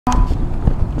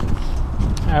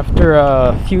After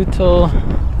a futile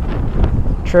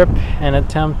trip and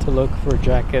attempt to look for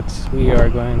jackets, we are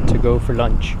going to go for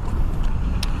lunch.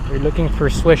 We're looking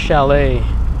for Swiss Chalet,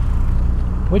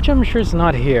 which I'm sure is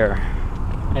not here,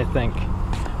 I think.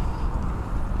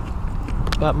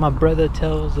 But my brother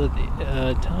tells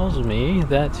me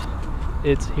that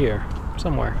it's here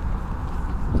somewhere.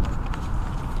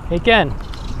 Hey Ken,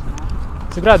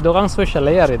 sigurado kang Swiss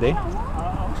Chalet already?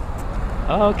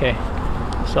 Oh, okay.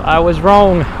 So I was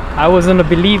wrong. I wasn't a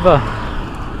believer.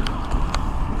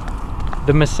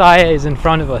 The Messiah is in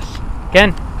front of us.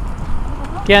 Ken,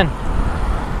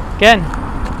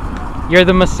 you're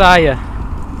the Messiah.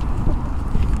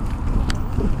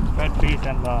 God, peace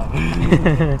and love.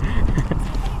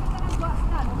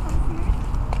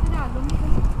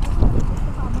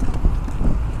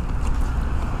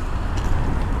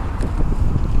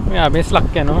 Yeah, may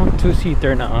slakyan, no?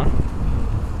 Two-seater na, oh.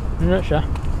 Ano siya?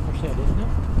 Mercedes, no?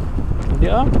 Hindi,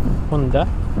 ah. Honda?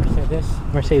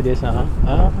 Mercedes na,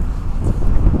 ah.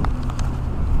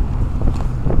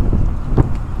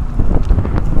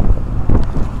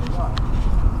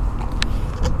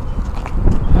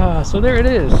 So there it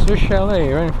is, Swiss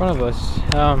Chalet, right in front of us.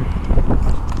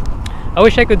 I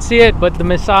wish I could see it, but the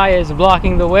Messiah is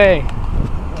blocking the way.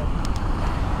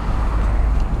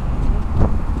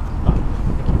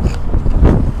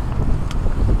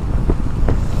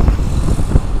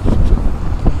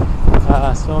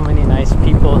 So many nice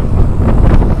people.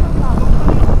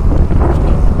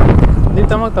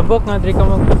 Dito magtabok nga, dito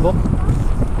magtabok.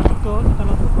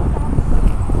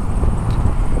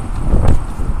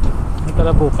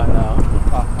 Talabukan na.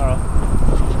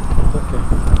 Okay.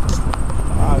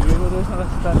 You go doon sa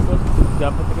Stanford,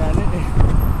 dapat ganit eh.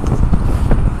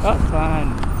 That's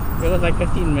fun. It was like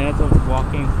 15 minutes of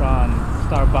walking from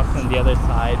Starbucks on the other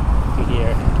side to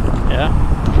here. Yeah.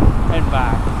 And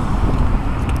back.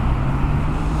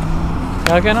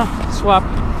 Okay, no? Swap.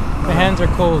 My hands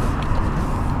are cold.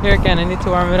 Here, Ken, I need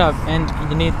to warm it up, and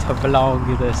you need to vlog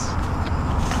this.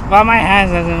 Well, my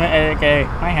hands doesn't. Okay,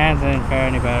 my hands didn't fare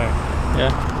any better.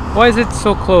 Yeah. Why is it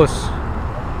so close?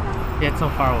 It's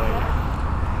so far away.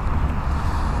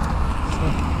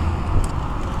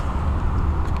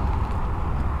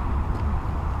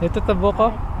 Ito tabok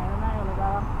ko?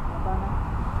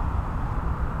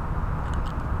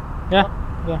 Yeah.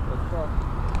 Yeah.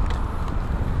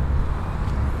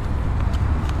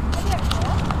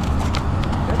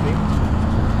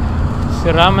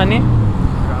 Sirama ni?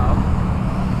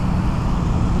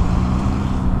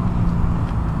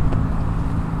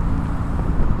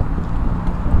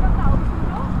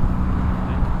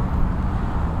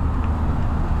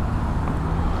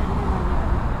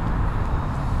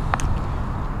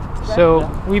 So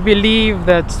we believe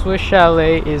that Swiss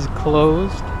Chalet is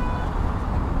closed.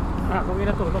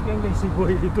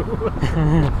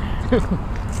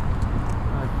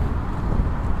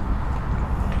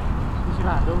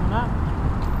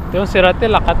 Yung sirate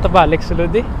lakat ta balik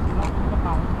sulod eh.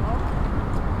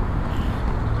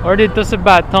 Or dito sa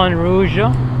Baton Rouge.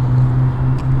 Oh.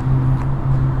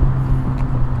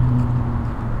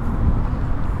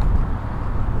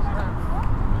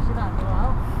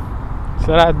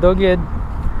 Sarado gid.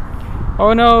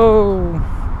 Oh no.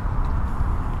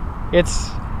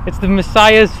 It's the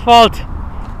Messiah's fault.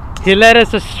 He led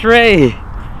us astray.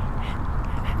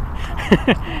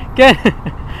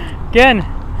 Ken,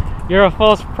 you're a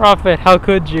false prophet. How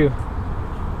could you?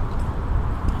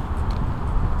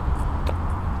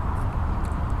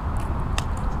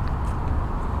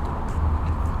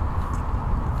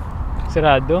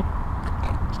 Sarado.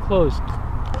 It's closed.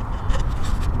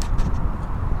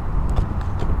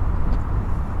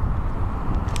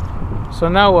 So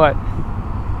now what?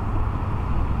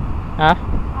 Ha?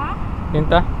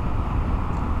 Pinta?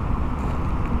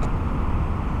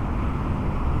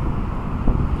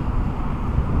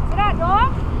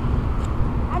 Sarado?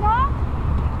 Ano?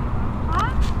 Ha?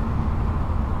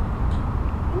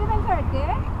 11:30?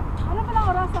 Ano palang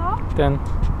oras, oh?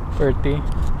 10:30.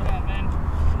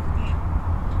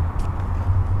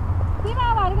 Di ba,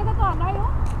 balik ka dito, ano?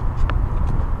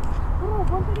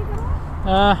 Puro, dito rin.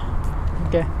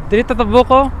 Okay. Dili tatabok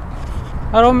ko.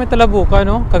 Araw may talabuka,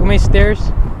 no? Kag may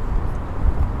stairs.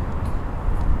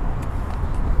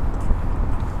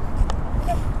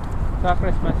 Sa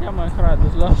Christmas yan, mga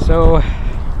sarados lang. So,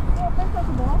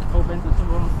 Open sa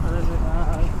subong.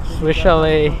 Swiss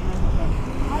Chalet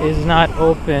is not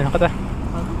open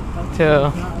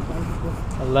till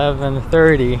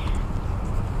 11:30.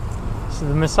 So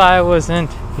the Messiah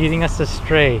wasn't leading us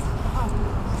astray.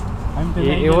 I'm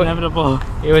delaying inevitable.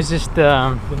 It was just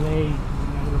Delayed.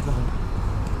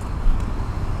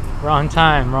 Wrong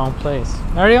time, wrong place.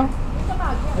 Mario? Dito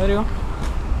ba? Mario?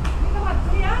 Dito ba?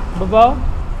 Kuya? Babaw?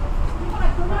 Dito ba?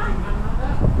 Ito na?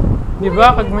 Di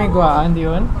ba kag may guwaan di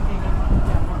yun?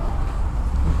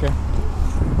 Okay.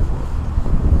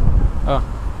 Oh.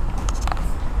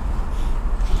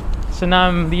 So now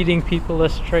I'm leading people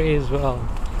astray as well.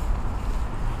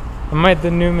 Am I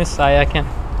the new Messiah, Ken?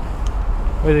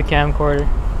 With a camcorder?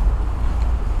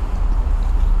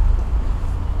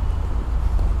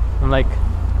 I'm like,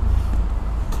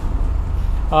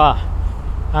 I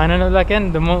don't know, like,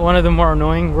 Ken, one of the more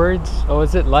annoying words. Oh,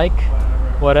 is it like?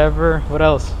 Whatever. What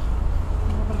else?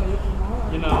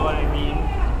 You know what I mean?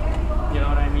 You know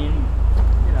what I mean?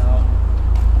 You know.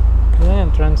 Yeah,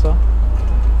 entrance, oh.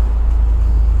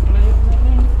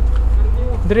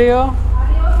 Drio?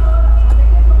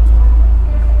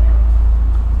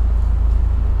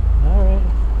 Alright.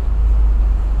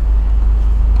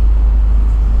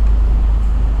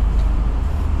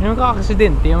 Yung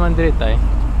ka-aksidente man diri tay.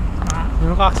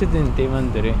 Yung ka-aksidente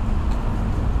man diri.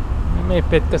 May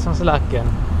pet ka sa salakyan.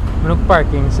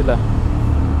 Manug-parking sila.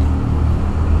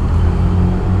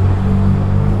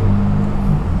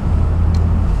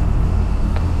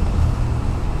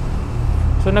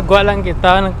 So nagwa lang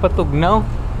kita, nagpatugnaw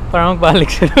para magbalik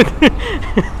sila.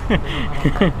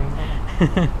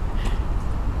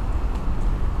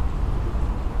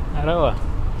 Araw ah.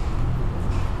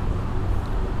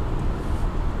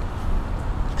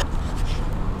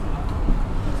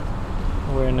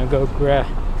 We're gonna go grab.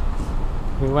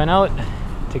 We went out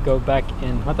to go back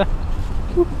in. What the?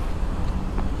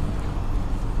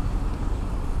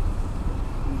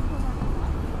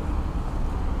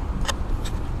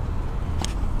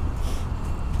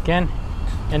 Ken,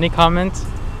 any comments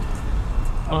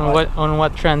on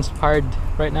what transpired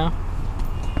right now?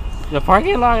 The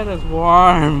parking lot is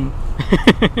warm.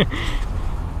 Ito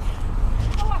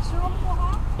washroom ko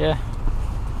ha? Yeah.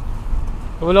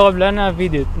 Wala ko bla na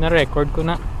video, na record ko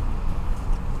na.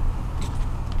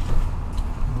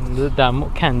 Damo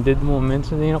candid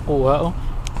moments na hindi nakuha oh.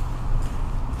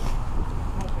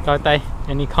 Ikaw tay,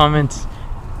 any comments?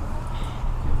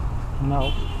 No.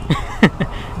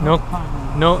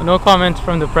 No comments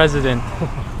from the president.